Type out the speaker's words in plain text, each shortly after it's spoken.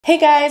Hey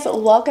guys,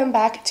 welcome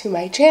back to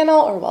my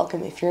channel, or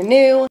welcome if you're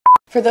new.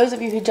 For those of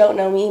you who don't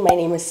know me, my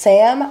name is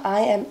Sam.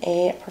 I am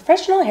a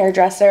professional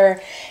hairdresser,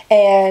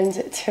 and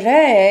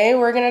today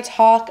we're going to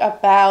talk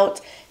about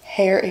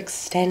hair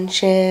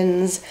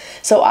extensions.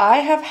 So I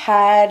have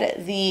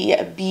had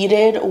the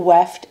beaded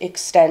weft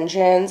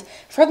extensions.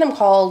 I've heard them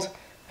called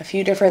a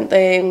few different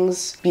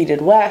things, beaded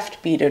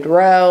weft, beaded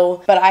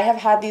row, but I have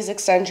had these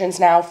extensions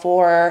now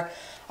for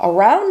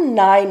around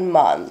 9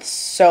 months,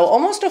 so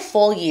almost a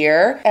full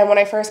year. And when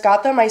I first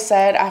got them, I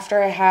said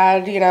after I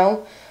had,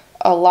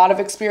 a lot of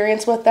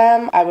experience with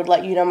them, I would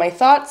let you know my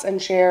thoughts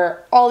and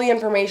share all the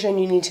information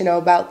you need to know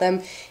about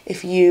them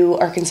if you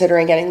are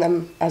considering getting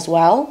them as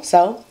well.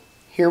 So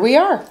here we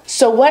are.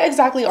 So what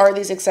exactly are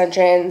these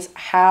extensions?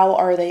 How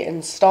are they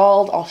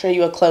installed? I'll show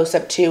you a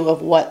close-up too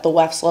of what the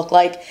wefts look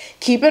like.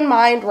 Keep in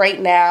mind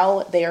right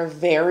now they are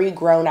very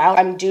grown out.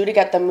 I'm due to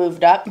get them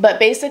moved up, but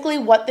basically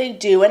what they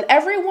do, and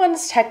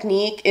everyone's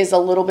technique is a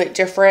little bit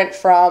different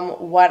from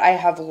what I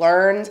have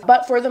learned,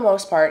 but for the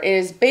most part it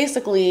is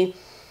basically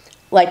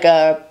like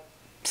a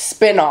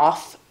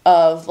spin-off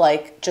of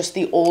like just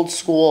the old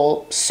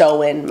school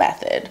sew-in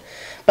method.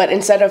 But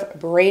instead of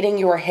braiding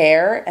your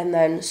hair and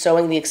then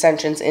sewing the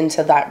extensions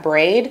into that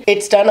braid,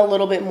 it's done a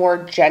little bit more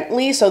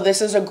gently. So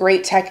this is a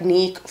great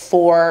technique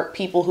for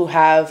people who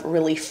have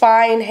really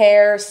fine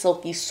hair,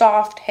 silky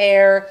soft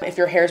hair, if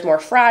your hair is more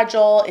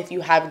fragile, if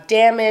you have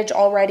damage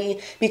already,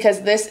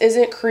 because this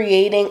isn't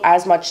creating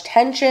as much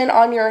tension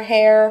on your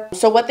hair.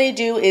 So what they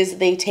do is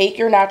they take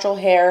your natural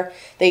hair,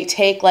 they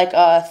take like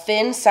a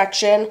thin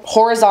section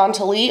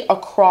horizontally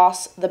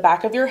across the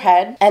back of your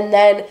head, and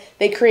then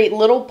they create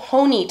little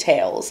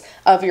ponytails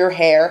of your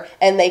hair,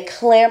 and they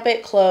clamp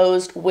it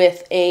closed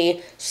with a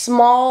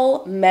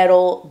small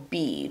metal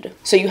bead.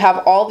 So you have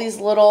all these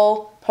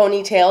little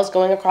ponytails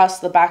going across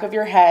the back of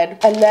your head,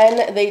 and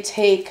then they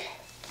take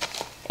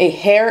a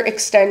hair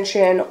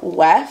extension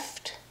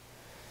weft,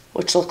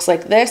 which looks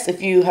like this.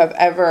 If you have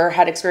ever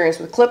had experience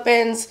with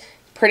clip-ins,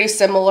 pretty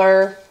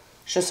similar.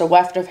 It's just a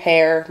weft of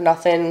hair,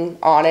 nothing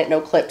on it, no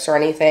clips or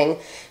anything.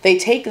 They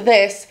take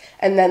this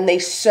and then they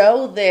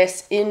sew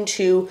this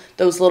into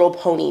those little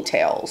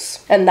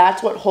ponytails. And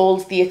that's what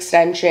holds the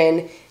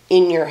extension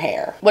in your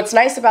hair. What's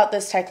nice about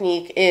this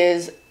technique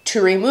is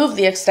to remove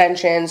the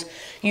extensions,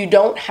 you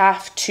don't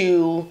have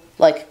to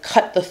like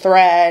cut the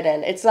thread,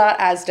 and it's not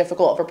as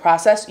difficult of a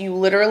process. You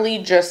literally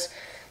just,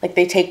 like,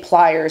 they take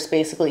pliers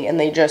basically and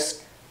they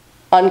just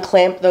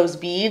unclamp those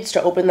beads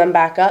to open them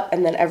back up,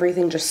 and then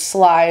everything just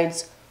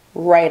slides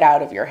right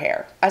out of your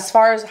hair. As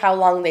far as how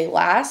long they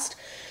last,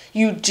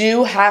 you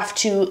do have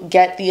to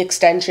get the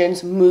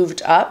extensions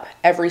moved up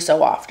every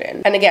so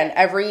often. And again,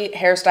 every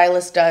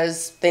hairstylist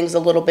does things a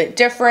little bit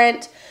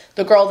different.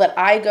 The girl that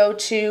I go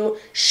to,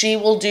 she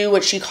will do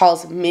what she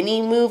calls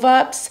mini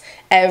move-ups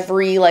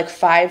every like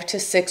 5 to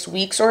 6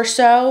 weeks or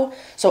so.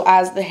 So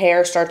as the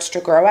hair starts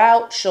to grow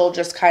out, she'll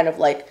just kind of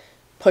like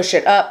push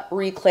it up,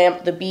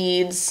 reclamp the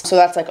beads. So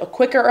that's like a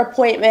quicker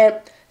appointment.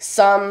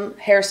 Some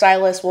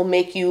hairstylists will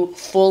make you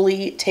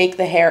fully take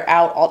the hair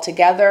out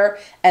altogether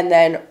and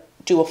then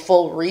do a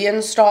full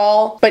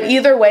reinstall. But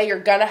either way, you're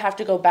gonna have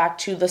to go back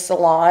to the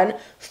salon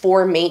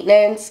for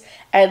maintenance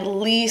at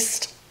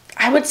least,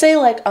 I would say,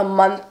 like a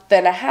month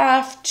and a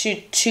half to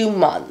 2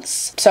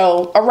 months.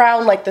 So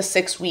around like the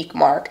 6-week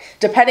mark,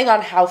 depending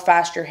on how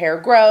fast your hair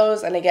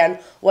grows and again,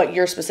 what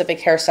your specific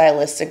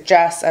hairstylist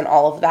suggests and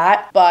all of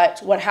that. But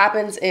what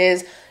happens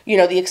is,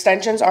 the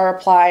extensions are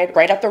applied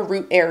right at the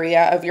root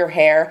area of your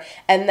hair,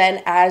 and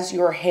then as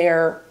your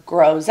hair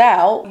grows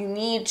out, you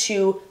need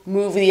to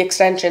move the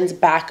extensions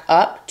back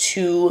up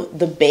to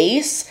the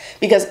base,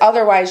 because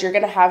otherwise you're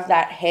gonna have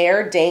that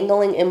hair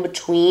dangling in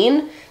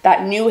between,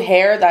 that new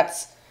hair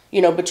that's,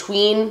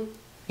 between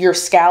your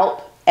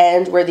scalp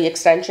and where the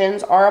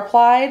extensions are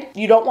applied.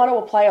 You don't want to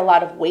apply a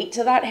lot of weight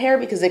to that hair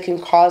because it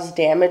can cause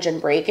damage and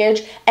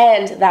breakage,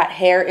 and that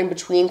hair in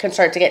between can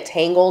start to get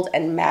tangled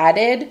and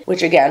matted,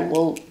 which again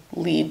will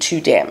lead to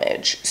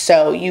damage.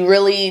 So you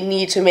really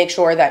need to make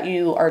sure that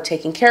you are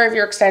taking care of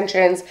your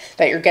extensions,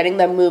 that you're getting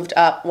them moved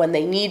up when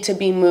they need to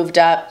be moved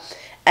up.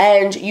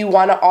 And you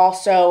want to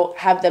also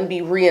have them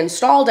be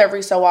reinstalled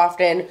every so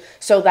often,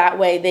 so that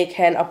way they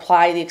can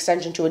apply the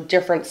extension to a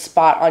different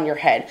spot on your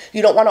head.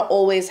 You don't want to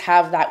always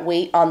have that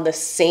weight on the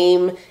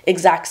same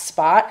exact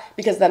spot,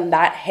 because then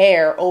that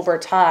hair over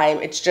time,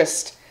 it's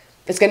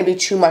going to be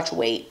too much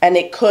weight and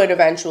it could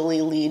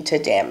eventually lead to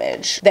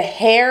damage. The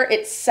hair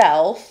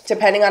itself,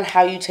 depending on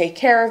how you take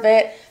care of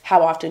it,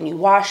 how often you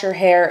wash your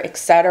hair,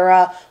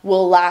 etc.,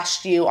 will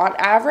last you on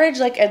average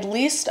like at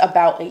least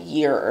about a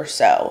year or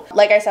so.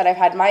 Like I said, I've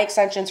had my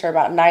extensions for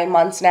about 9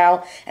 months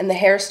now, and the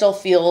hair still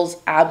feels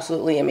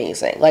absolutely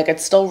amazing. Like,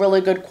 it's still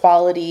really good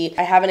quality.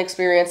 I haven't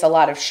experienced a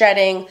lot of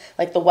shedding.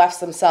 Like, the wefts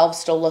themselves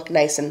still look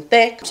nice and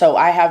thick, so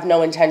I have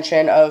no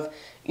intention of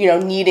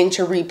needing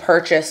to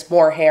repurchase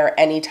more hair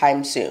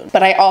anytime soon.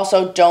 But I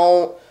also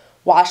don't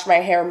wash my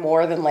hair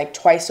more than like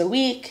twice a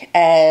week,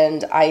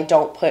 and I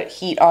don't put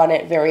heat on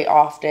it very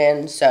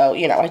often. So,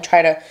 you know, I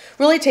try to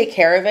really take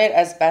care of it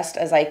as best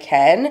as I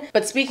can.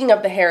 But speaking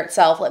of the hair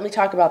itself, let me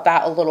talk about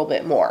that a little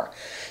bit more.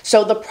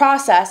 So the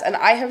process, and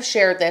I have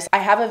shared this, I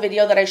have a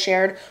video that I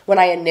shared when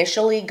I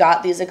initially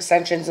got these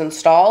extensions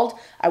installed.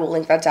 I will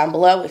link that down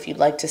below if you'd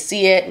like to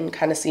see it and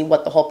kind of see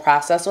what the whole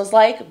process was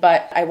like.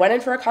 But I went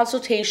in for a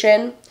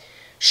consultation.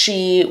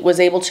 She was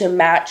able to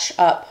match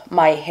up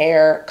my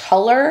hair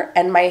color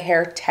and my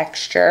hair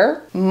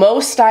texture.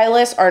 Most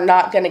stylists are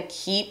not going to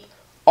keep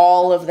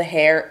all of the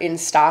hair in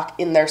stock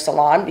in their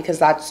salon because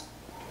that's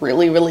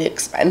really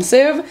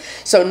expensive.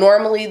 So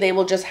normally they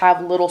will just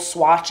have little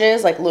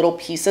swatches, like little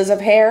pieces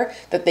of hair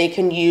that they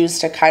can use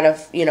to kind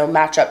of, you know,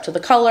 match up to the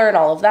color and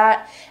all of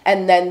that.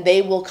 And then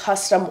they will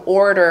custom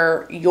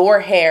order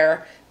your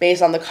hair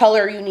based on the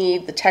color you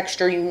need, the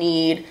texture you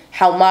need,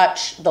 how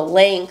much, the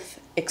length,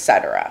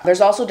 etc. There's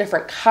also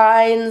different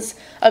kinds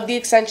of the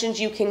extensions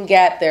you can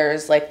get.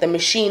 There's like the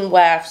machine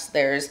wefts,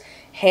 there's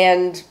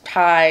hand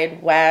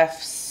tied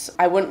wefts.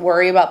 I wouldn't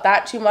worry about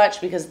that too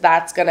much because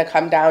that's going to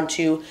come down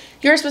to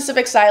your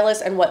specific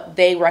stylist and what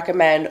they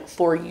recommend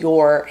for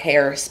your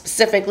hair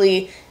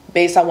specifically,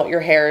 based on what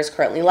your hair is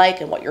currently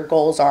like and what your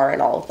goals are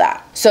and all of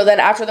that. So then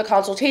after the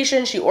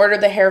consultation, she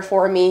ordered the hair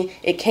for me.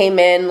 It came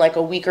in like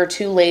a week or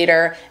two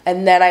later,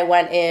 and then I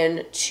went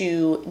in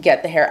to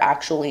get the hair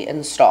actually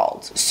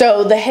installed.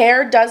 So the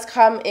hair does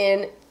come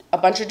in a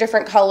bunch of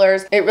different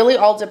colors. It really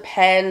all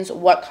depends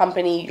what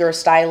company your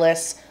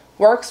stylist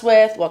works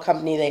with, what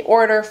company they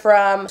order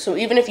from. So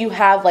even if you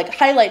have like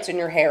highlights in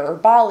your hair or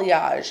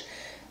balayage,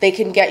 they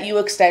can get you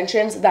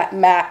extensions that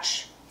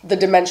match the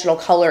dimensional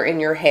color in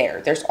your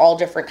hair. There's all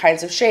different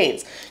kinds of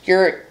shades.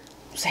 Your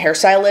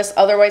hairstylist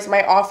otherwise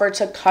might offer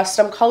to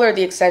custom color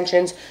the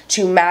extensions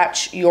to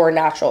match your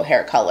natural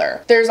hair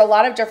color. There's a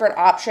lot of different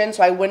options,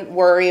 so I wouldn't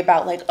worry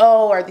about like,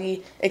 oh, are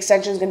the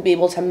extensions going to be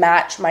able to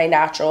match my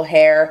natural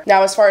hair?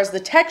 Now, as far as the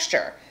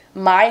texture,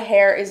 my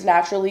hair is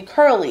naturally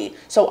curly,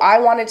 so I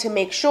wanted to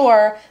make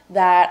sure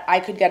that I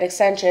could get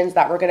extensions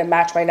that were going to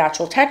match my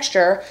natural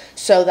texture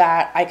so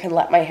that I can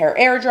let my hair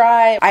air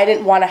dry. I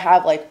didn't want to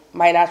have like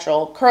my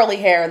natural curly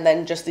hair and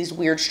then just these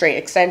weird straight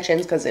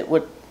extensions because it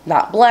would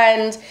not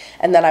blend,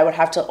 and then I would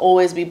have to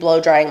always be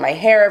blow drying my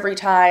hair every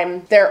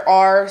time. There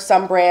are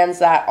some brands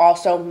that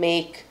also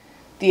make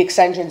the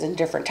extensions in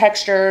different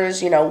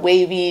textures, you know,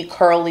 wavy,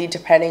 curly,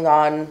 depending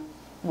on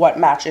what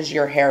matches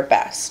your hair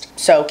best.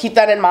 So keep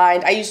that in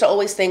mind. I used to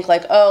always think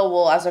like, oh,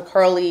 well, as a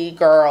curly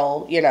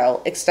girl, you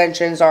know,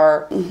 extensions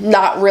are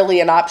not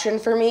really an option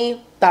for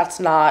me. That's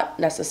not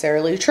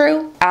necessarily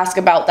true. Ask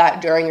about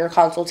that during your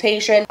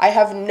consultation. I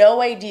have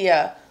no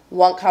idea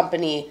what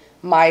company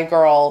my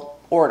girl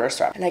orders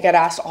from. And I get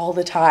asked all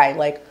the time,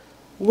 like,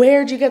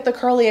 where'd you get the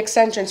curly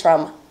extensions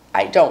from?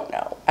 I don't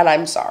know, and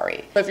I'm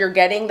sorry. If you're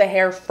getting the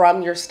hair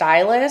from your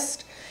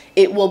stylist,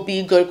 it will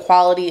be good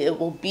quality. It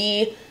will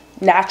be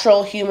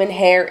natural human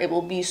hair. It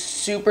will be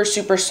super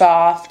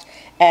soft,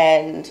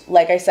 and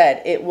like I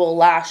said, it will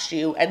last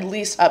you at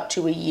least up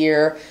to a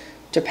year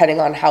depending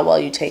on how well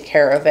you take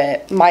care of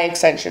it. My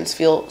extensions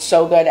feel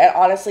so good, and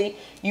honestly,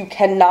 you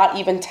cannot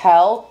even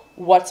tell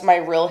what's my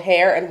real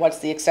hair and what's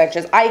the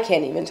extensions. I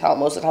can't even tell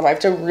most of the time. I have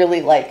to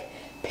really like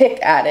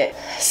pick at it.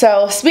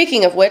 So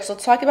speaking of which,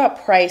 let's talk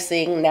about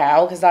pricing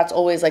now, because that's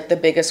always like the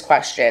biggest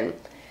question.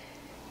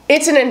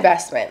 It's an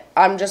investment.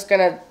 I'm just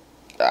gonna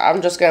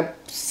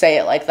say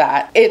it like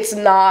that. It's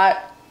not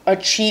a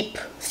cheap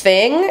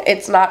thing.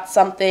 It's not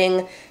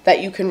something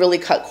that you can really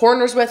cut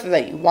corners with or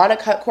that you want to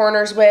cut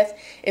corners with.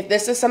 If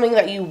this is something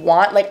that you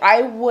want, like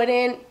I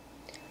mean,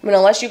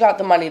 unless you got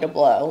the money to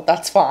blow,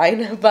 that's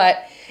fine.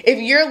 But if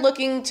you're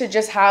looking to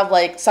just have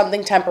like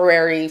something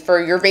temporary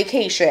for your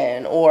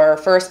vacation or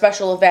for a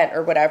special event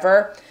or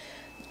whatever,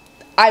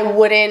 I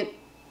wouldn't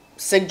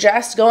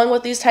suggest going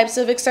with these types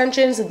of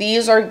extensions.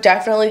 These are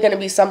definitely going to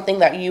be something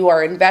that you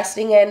are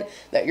investing in,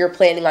 that you're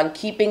planning on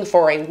keeping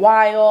for a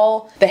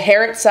while. The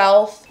hair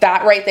itself,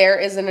 that right there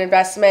is an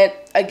investment.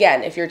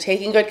 Again, if you're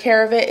taking good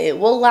care of it, it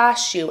will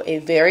last you a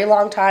very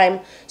long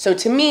time. So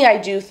to me, I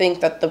do think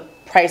that the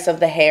price of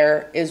the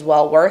hair is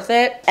well worth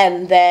it.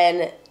 And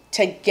then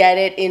to get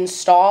it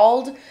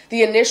installed,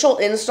 the initial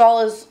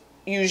install is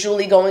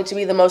usually going to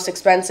be the most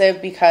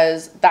expensive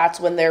because that's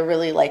when they're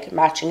really like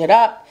matching it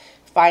up,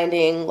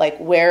 finding like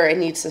where it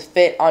needs to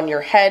fit on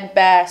your head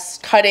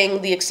best,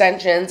 cutting the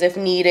extensions if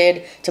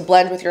needed to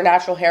blend with your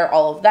natural hair,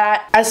 all of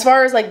that. As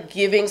far as like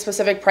giving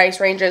specific price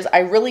ranges, I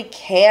really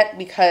can't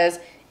because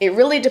it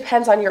really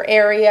depends on your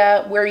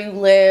area, where you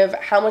live,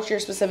 how much your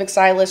specific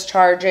stylist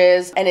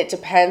charges, and it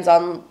depends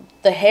on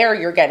the hair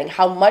you're getting,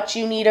 how much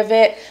you need of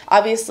it.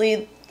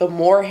 Obviously, the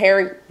more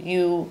hair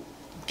you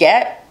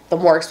get, the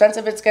more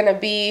expensive it's gonna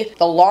be.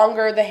 The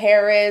longer the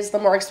hair is, the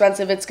more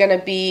expensive it's gonna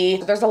be.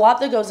 There's a lot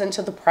that goes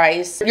into the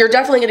price. You're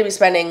definitely gonna be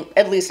spending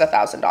at least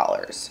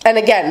 $1,000. And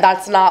again,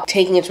 that's not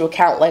taking into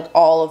account like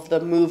all of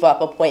the move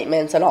up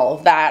appointments and all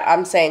of that.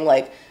 I'm saying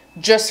like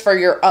just for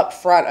your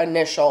upfront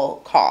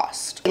initial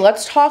cost.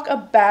 Let's talk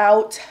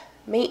about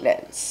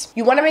maintenance.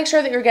 You want to make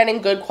sure that you're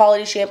getting good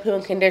quality shampoo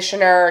and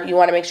conditioner. You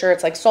want to make sure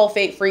it's like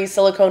sulfate free,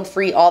 silicone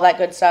free, all that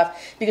good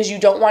stuff, because you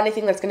don't want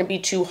anything that's going to be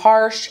too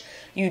harsh.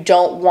 You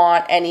don't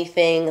want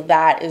anything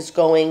that is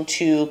going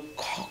to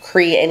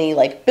create any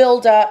like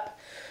buildup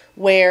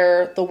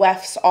where the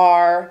wefts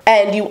are.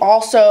 And you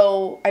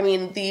also, I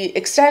mean, the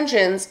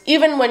extensions,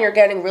 even when you're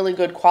getting really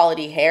good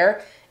quality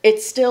hair,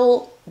 it's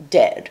still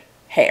dead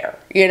hair,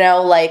 you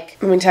know, like,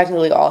 I mean,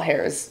 technically all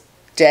hair is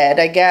dead,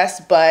 I guess,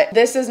 but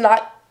this is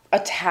not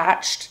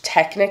attached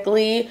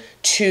technically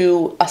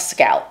to a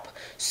scalp.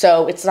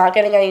 So it's not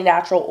getting any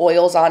natural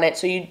oils on it.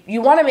 So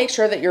you want to make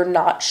sure that you're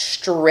not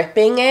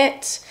stripping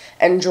it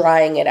and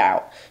drying it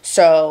out.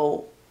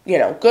 So, you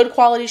know, good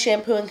quality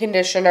shampoo and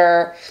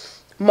conditioner.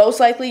 Most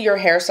likely your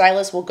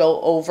hairstylist will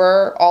go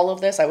over all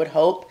of this, I would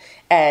hope,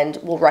 and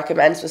will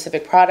recommend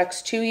specific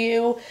products to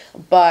you.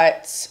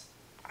 But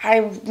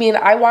I mean,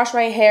 I wash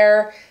my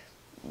hair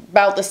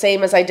about the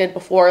same as I did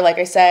before. Like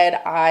I said,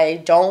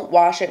 I don't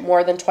wash it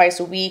more than twice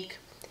a week.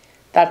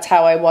 That's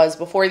how I was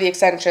before the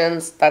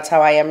extensions. That's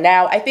how I am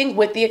now. I think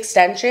with the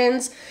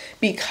extensions,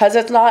 because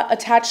it's not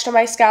attached to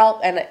my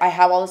scalp and I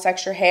have all this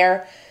extra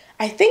hair,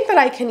 I think that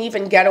I can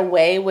even get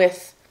away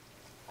with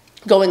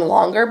going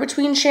longer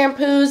between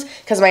shampoos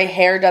because my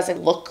hair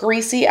doesn't look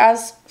greasy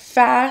as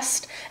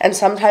fast. And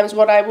sometimes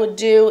what I would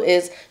do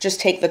is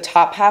just take the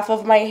top half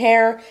of my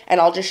hair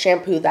and I'll just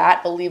shampoo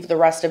that, but leave the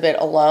rest of it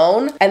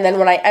alone. And then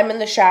when I am in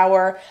the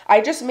shower,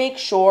 I just make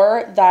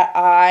sure that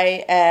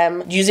I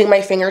am using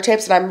my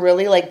fingertips and I'm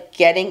really like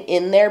getting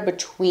in there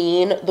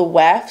between the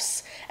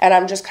wefts, and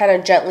I'm just kind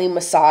of gently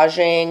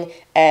massaging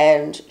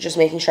and just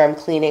making sure I'm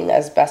cleaning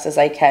as best as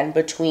I can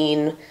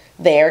between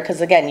there,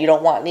 because again, you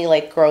don't want any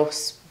like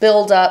gross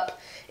buildup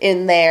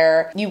in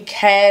there. You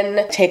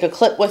can take a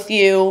clip with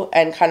you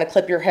and kind of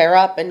clip your hair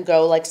up and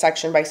go like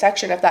section by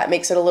section if that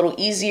makes it a little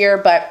easier,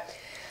 but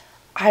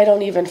I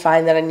don't even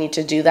find that I need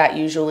to do that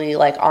usually.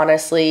 Like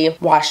honestly,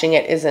 washing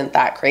it isn't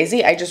that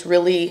crazy. I just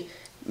really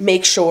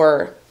make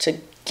sure to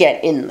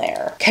get in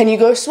there. Can you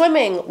go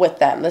swimming with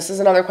them? This is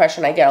another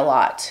question I get a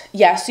lot.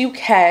 Yes, you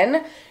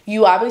can.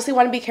 You obviously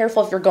want to be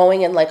careful if you're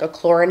going in like a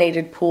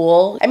chlorinated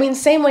pool. I mean,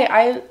 same way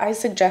I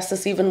suggest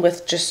this even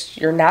with just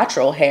your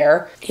natural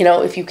hair. You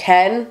know, if you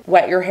can,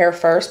 wet your hair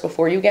first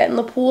before you get in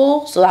the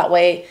pool, so that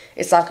way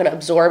it's not going to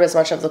absorb as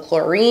much of the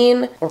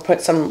chlorine, or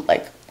put some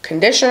like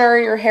conditioner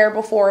in your hair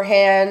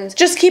beforehand.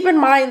 Just keep in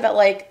mind that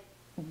like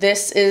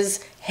this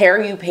is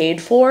hair you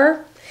paid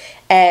for,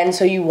 and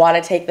so you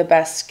want to take the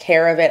best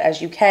care of it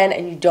as you can,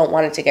 and you don't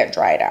want it to get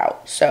dried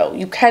out. So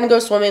you can go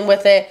swimming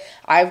with it.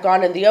 I've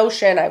gone in the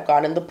ocean, I've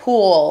gone in the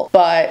pool,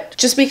 but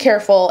just be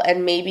careful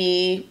and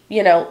maybe,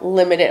 you know,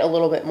 limit it a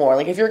little bit more.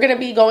 Like if you're going to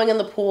be going in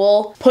the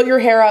pool, put your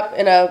hair up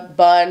in a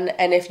bun,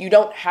 and if you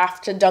don't have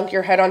to dunk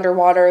your head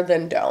underwater,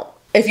 then don't.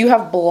 If you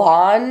have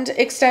blonde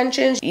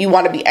extensions, you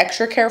want to be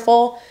extra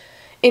careful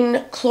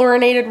in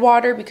chlorinated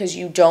water because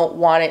you don't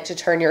want it to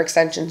turn your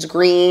extensions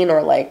green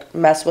or like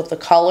mess with the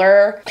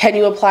color. Can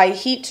you apply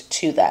heat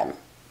to them?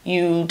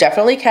 You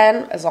definitely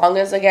can, as long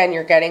as, again,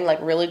 you're getting like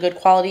really good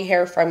quality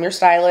hair from your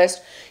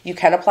stylist. You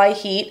can apply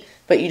heat,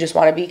 but you just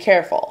want to be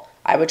careful.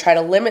 I would try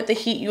to limit the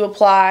heat you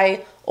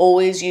apply.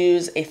 Always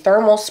use a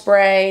thermal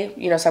spray,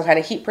 you know, some kind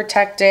of heat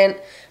protectant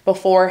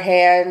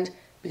beforehand,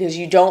 because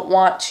you don't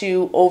want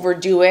to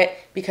overdo it,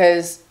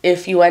 because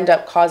if you end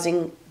up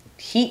causing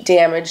heat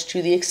damage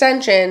to the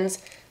extensions,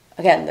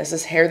 again, this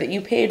is hair that you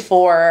paid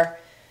for,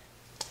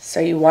 so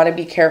you want to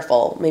be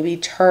careful. Maybe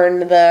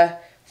turn the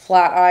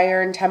flat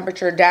iron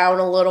temperature down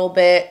a little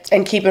bit,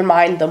 and keep in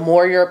mind the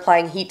more you're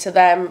applying heat to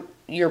them,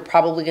 you're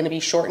probably going to be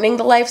shortening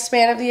the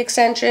lifespan of the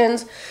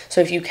extensions.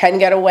 So if you can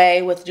get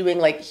away with doing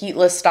like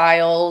heatless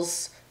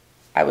styles,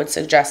 I would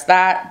suggest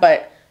that,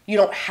 but you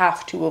don't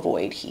have to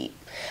avoid heat.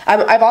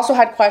 I've also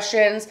had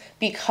questions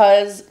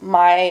because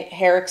my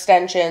hair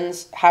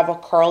extensions have a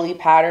curly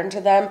pattern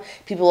to them.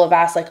 People have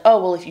asked like,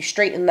 oh, well, if you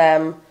straighten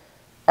them,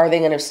 are they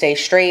going to stay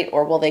straight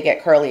or will they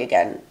get curly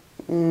again?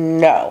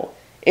 No,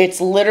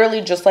 it's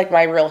literally just like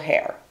my real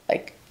hair.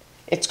 Like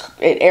it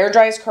air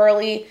dries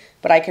curly,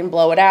 but I can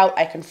blow it out.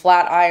 I can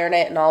flat iron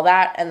it and all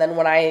that. And then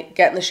when I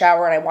get in the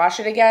shower and I wash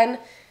it again,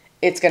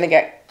 it's going to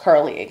get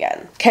curly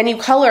again. Can you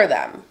color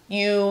them?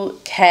 You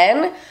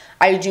can.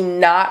 I do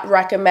not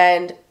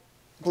recommend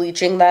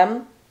bleaching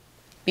them,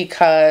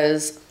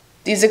 because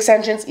these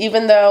extensions,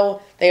 even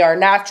though they are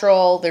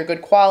natural, they're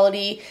good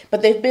quality,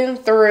 but they've been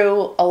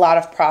through a lot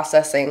of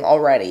processing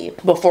already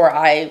before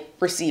I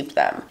received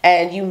them.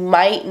 And you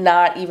might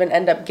not even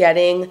end up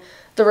getting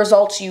the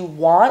results you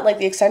want. Like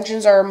the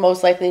extensions are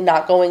most likely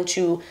not going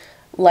to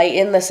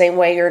lighten the same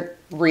way your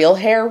real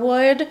hair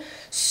would.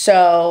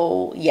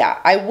 So yeah,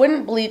 I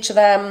wouldn't bleach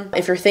them.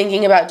 If you're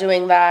thinking about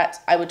doing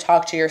that, I would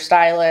talk to your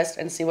stylist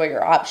and see what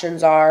your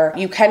options are.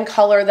 You can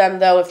color them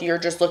though if you're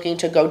just looking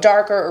to go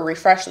darker or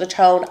refresh the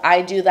tone.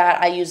 I do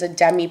that. I use a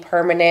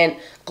demi-permanent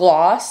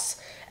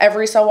gloss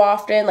every so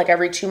often, like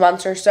every 2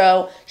 months or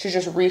so, to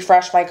just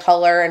refresh my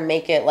color and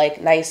make it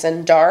like nice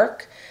and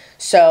dark.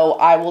 So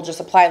I will just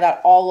apply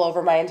that all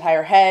over my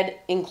entire head,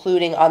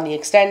 including on the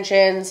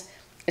extensions.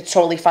 It's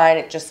totally fine.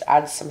 It just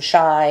adds some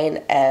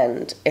shine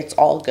and it's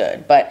all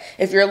good. But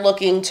if you're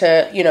looking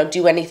to, you know,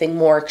 do anything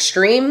more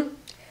extreme,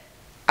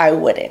 I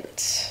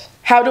wouldn't.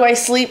 How do I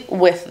sleep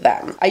with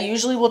them? I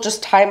usually will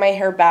just tie my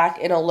hair back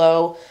in a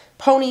low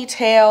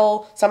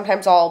ponytail.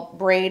 Sometimes I'll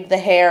braid the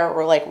hair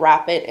or like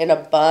wrap it in a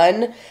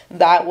bun.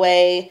 That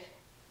way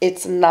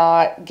it's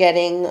not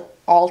getting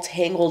all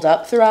tangled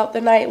up throughout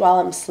the night while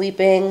I'm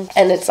sleeping,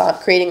 and it's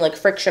not creating like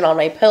friction on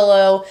my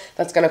pillow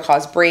that's going to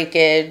cause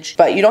breakage.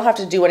 But you don't have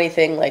to do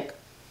anything like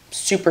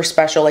super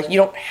special. Like you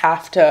don't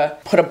have to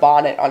put a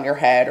bonnet on your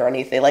head or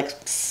anything, like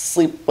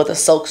sleep with a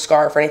silk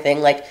scarf or anything.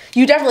 Like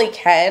you definitely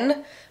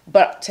can,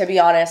 but to be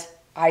honest,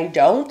 I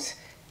don't.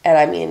 And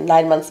I mean,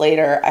 9 months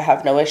later, I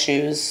have no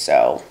issues.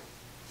 So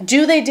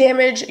do they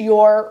damage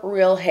your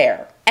real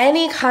hair?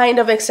 Any kind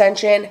of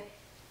extension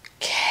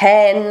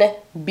can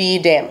be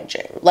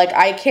damaging. Like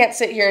I can't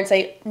sit here and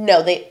say,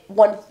 no, they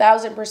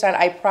 1000%,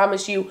 I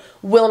promise you,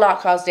 will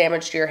not cause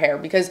damage to your hair,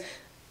 because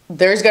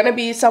there's going to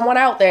be someone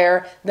out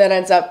there that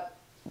ends up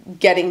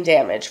getting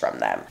damage from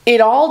them.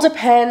 It all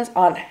depends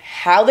on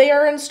how they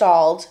are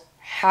installed,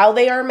 how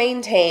they are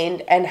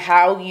maintained, and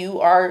how you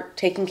are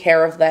taking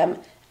care of them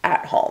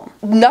at home.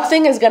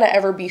 Nothing is going to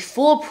ever be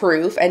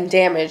foolproof and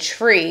damage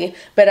free,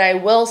 but I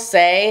will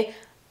say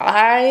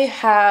I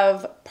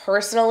have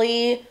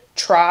personally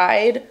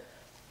tried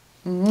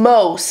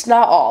most,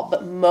 not all,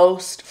 but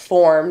most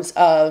forms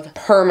of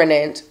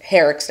permanent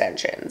hair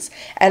extensions.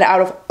 And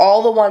out of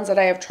all the ones that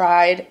I have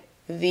tried,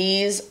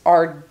 these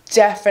are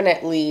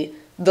definitely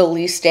the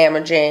least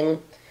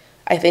damaging.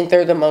 I think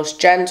they're the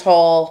most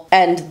gentle,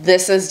 and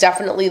this is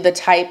definitely the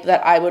type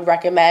that I would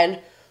recommend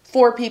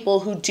for people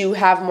who do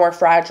have more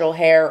fragile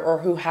hair or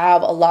who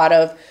have a lot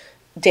of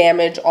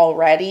damage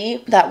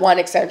already, that want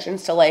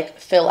extensions to like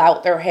fill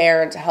out their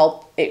hair and to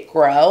help it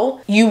grow.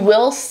 You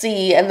will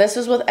see, and this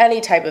is with any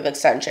type of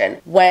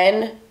extension,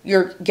 when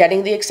you're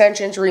getting the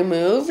extensions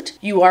removed,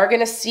 you are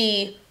going to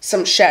see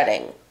some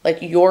shedding.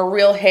 Like your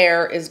real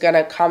hair is going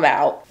to come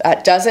out.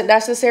 That doesn't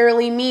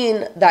necessarily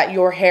mean that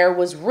your hair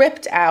was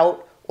ripped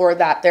out or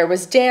that there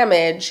was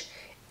damage.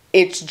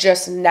 It's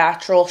just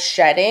natural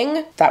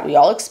shedding that we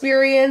all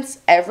experience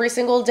every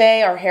single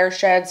day. Our hair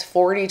sheds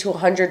 40 to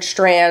 100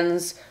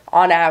 strands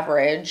on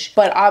average.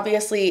 But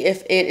obviously,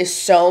 if it is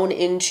sewn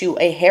into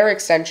a hair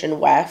extension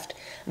weft,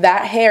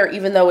 that hair,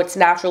 even though it's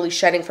naturally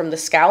shedding from the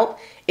scalp,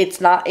 it's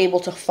not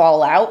able to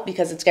fall out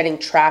because it's getting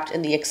trapped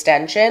in the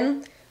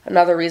extension.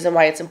 Another reason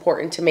why it's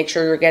important to make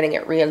sure you're getting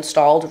it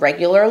reinstalled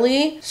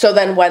regularly. So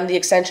then when the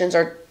extensions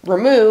are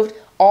removed,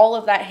 all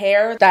of that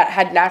hair that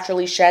had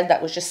naturally shed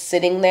that was just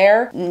sitting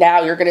there,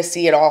 now you're gonna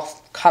see it all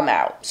come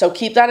out. So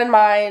keep that in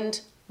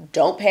mind.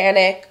 Don't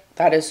panic.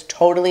 That is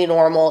totally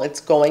normal.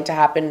 It's going to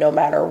happen no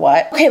matter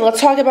what. Okay,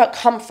 let's talk about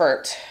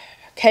comfort.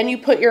 Can you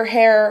put your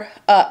hair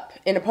up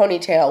in a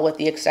ponytail with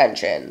the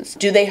extensions?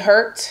 Do they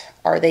hurt?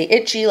 Are they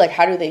itchy? Like,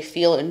 how do they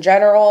feel in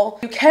general?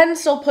 You can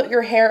still put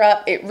your hair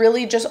up. It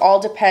really just all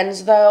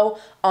depends though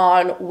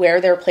on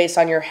where they're placed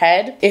on your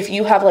head. If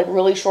you have like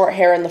really short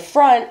hair in the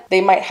front,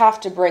 they might have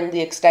to bring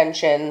the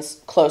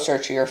extensions closer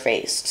to your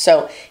face.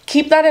 So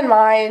keep that in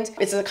mind.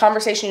 It's a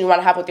conversation you want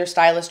to have with your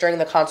stylist during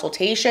the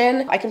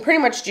consultation. I can pretty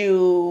much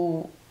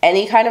do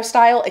any kind of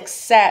style,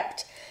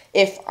 except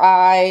if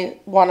I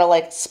want to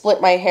like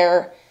split my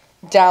hair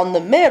down the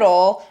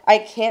middle, I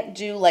can't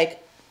do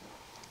like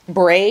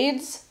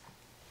braids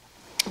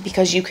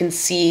because you can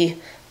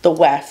see the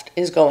weft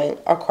is going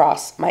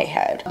across my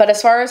head. But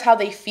as far as how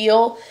they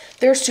feel,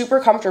 they're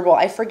super comfortable.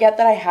 I forget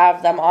that I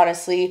have them,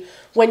 honestly.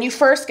 When you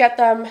first get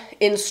them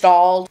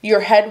installed, your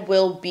head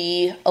will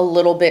be a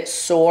little bit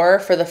sore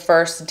for the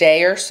first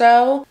day or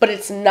so, but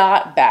it's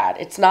not bad.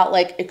 It's not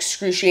like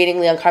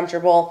excruciatingly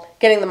uncomfortable.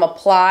 Getting them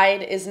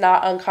applied is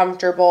not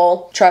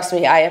uncomfortable. Trust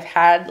me, I have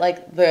had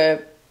like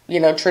the,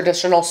 you know,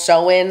 traditional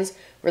sew-ins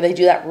where they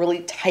do that really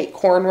tight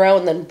cornrow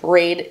and then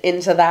braid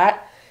into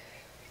that.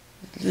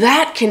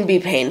 That can be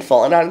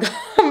painful and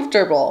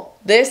uncomfortable.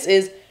 This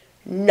is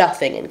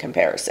nothing in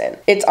comparison.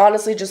 It's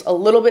honestly just a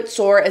little bit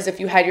sore, as if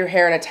you had your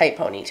hair in a tight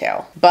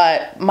ponytail.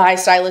 But my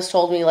stylist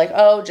told me like,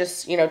 oh,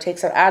 just, you know, take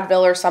some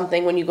Advil or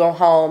something when you go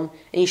home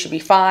and you should be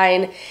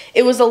fine.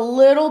 It was a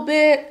little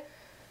bit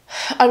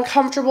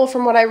uncomfortable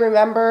from what I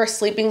remember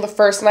sleeping the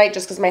first night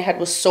just because my head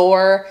was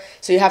sore.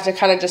 So you have to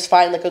kind of just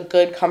find like a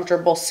good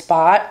comfortable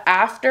spot.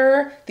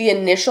 After the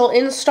initial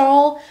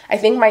install, I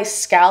think my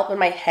scalp and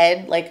my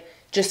head like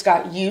just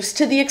got used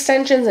to the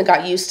extensions and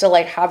got used to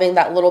like having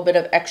that little bit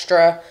of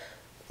extra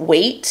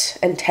weight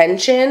and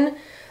tension,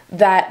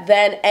 that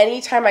then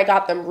anytime I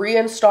got them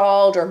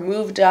reinstalled or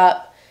moved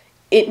up,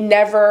 it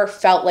never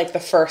felt like the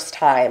first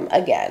time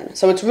again.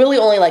 So it's really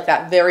only like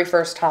that very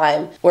first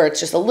time where it's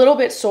just a little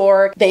bit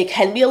sore. They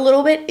can be a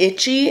little bit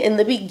itchy in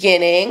the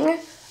beginning.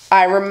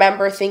 I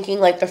remember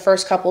thinking like the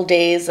first couple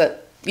days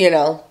that, you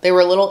know, they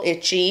were a little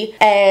itchy.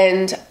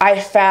 And I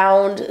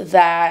found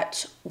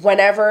that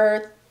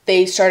whenever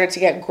they started to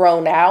get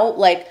grown out,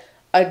 like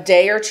a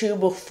day or two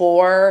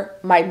before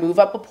my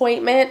move-up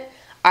appointment,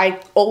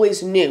 I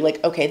always knew,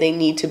 like, okay, they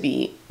need to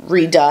be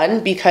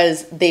redone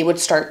because they would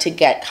start to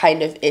get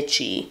kind of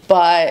itchy.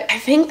 But I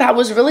think that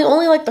was really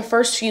only like the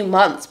first few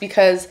months,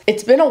 because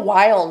it's been a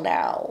while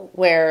now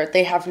where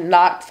they have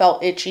not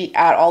felt itchy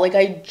at all. Like,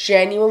 I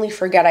genuinely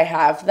forget I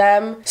have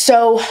them.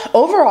 So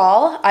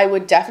overall, I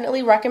would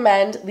definitely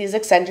recommend these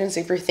extensions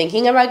if you're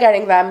thinking about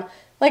getting them.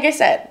 Like I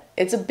said,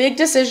 it's a big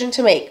decision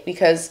to make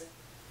because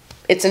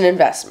it's an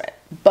investment.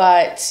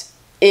 But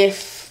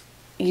if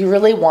you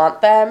really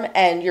want them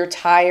and you're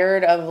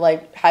tired of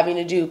like having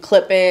to do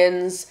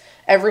clip-ins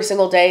every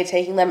single day,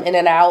 taking them in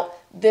and out,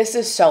 this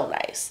is so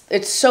nice.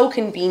 It's so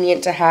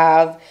convenient to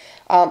have.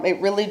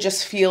 It really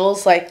just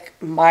feels like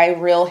my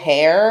real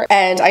hair.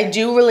 And I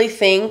do really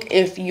think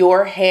if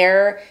your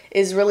hair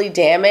is really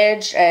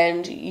damaged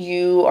and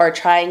you are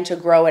trying to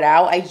grow it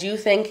out, I do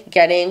think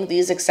getting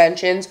these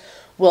extensions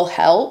will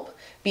help,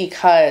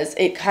 because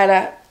it kind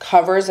of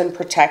covers and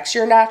protects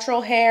your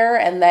natural hair,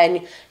 and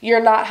then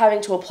you're not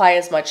having to apply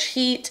as much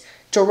heat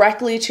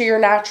directly to your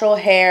natural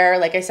hair.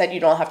 Like I said, you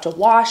don't have to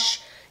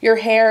wash your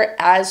hair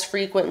as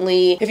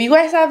frequently. If you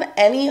guys have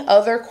any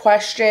other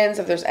questions,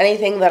 if there's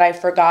anything that I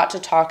forgot to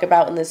talk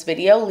about in this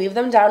video, leave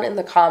them down in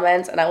the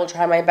comments and I will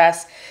try my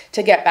best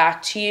to get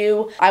back to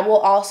you. I will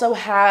also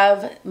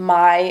have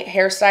my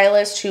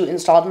hairstylist who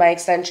installed my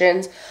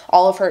extensions.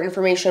 All of her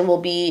information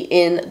will be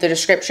in the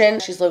description.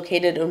 She's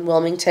located in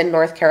Wilmington,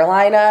 North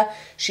Carolina.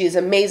 She's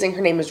amazing.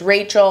 Her name is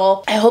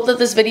Rachel. I hope that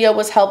this video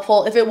was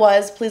helpful. If it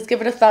was, please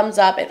give it a thumbs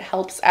up. It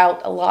helps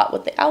out a lot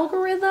with the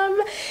algorithm.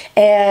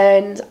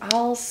 And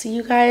I'll see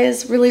you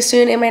guys really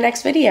soon in my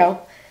next video.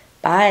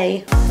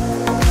 Bye.